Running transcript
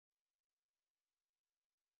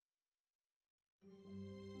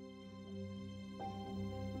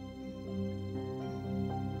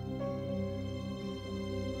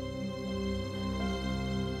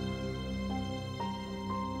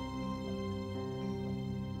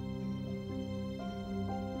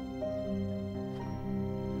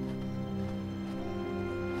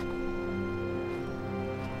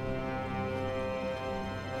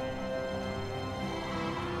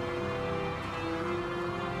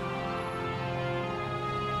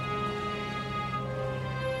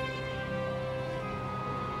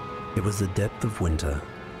It was the depth of winter,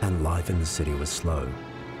 and life in the city was slow.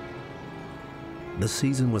 The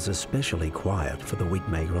season was especially quiet for the wig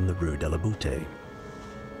maker on the Rue de la Beauté.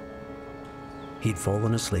 He'd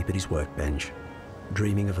fallen asleep at his workbench,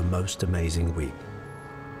 dreaming of a most amazing wig.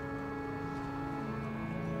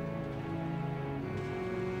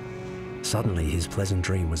 Suddenly, his pleasant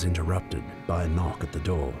dream was interrupted by a knock at the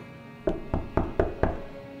door.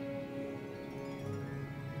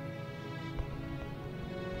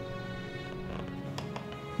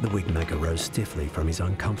 The wig maker rose stiffly from his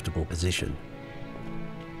uncomfortable position.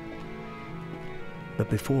 But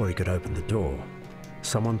before he could open the door,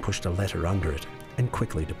 someone pushed a letter under it and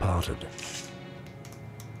quickly departed.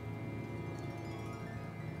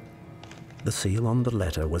 The seal on the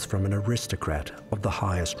letter was from an aristocrat of the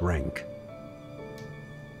highest rank.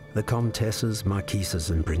 The comtesses, marquises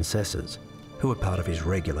and princesses, who were part of his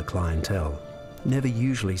regular clientele, never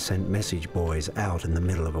usually sent message boys out in the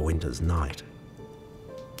middle of a winter's night.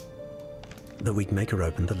 The wig maker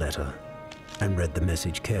opened the letter and read the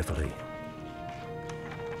message carefully.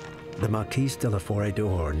 The Marquise de la Forêt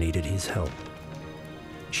D'Or needed his help.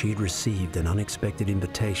 She had received an unexpected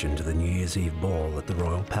invitation to the New Year's Eve ball at the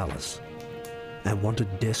Royal Palace and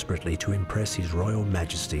wanted desperately to impress His Royal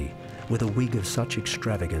Majesty with a wig of such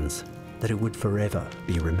extravagance that it would forever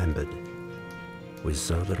be remembered. With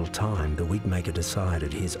so little time, the wig maker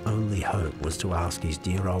decided his only hope was to ask his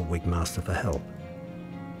dear old wigmaster for help.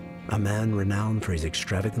 A man renowned for his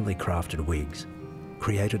extravagantly crafted wigs,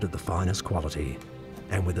 created of the finest quality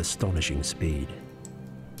and with astonishing speed.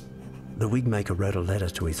 The wig maker wrote a letter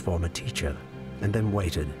to his former teacher and then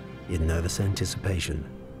waited, in nervous anticipation,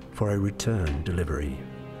 for a return delivery.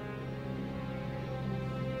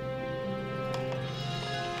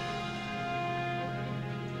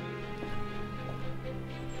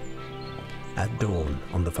 At dawn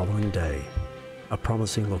on the following day, a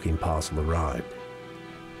promising-looking parcel arrived.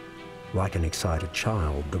 Like an excited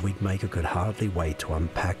child, the wig maker could hardly wait to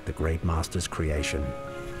unpack the great master's creation.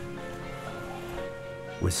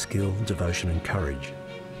 With skill, devotion and courage,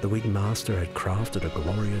 the wig master had crafted a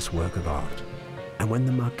glorious work of art. And when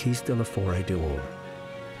the Marquise de la Forêt D'Or,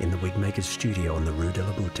 in the wig maker's studio on the Rue de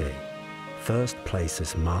la Beauté, first placed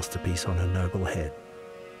this masterpiece on her noble head,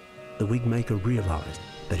 the wig maker realized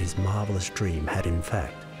that his marvelous dream had in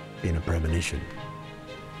fact been a premonition.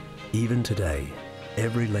 Even today,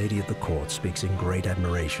 every lady of the court speaks in great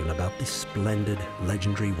admiration about this splendid,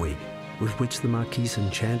 legendary wig with which the Marquise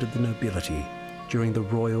enchanted the nobility during the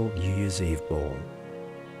royal New Year's Eve ball.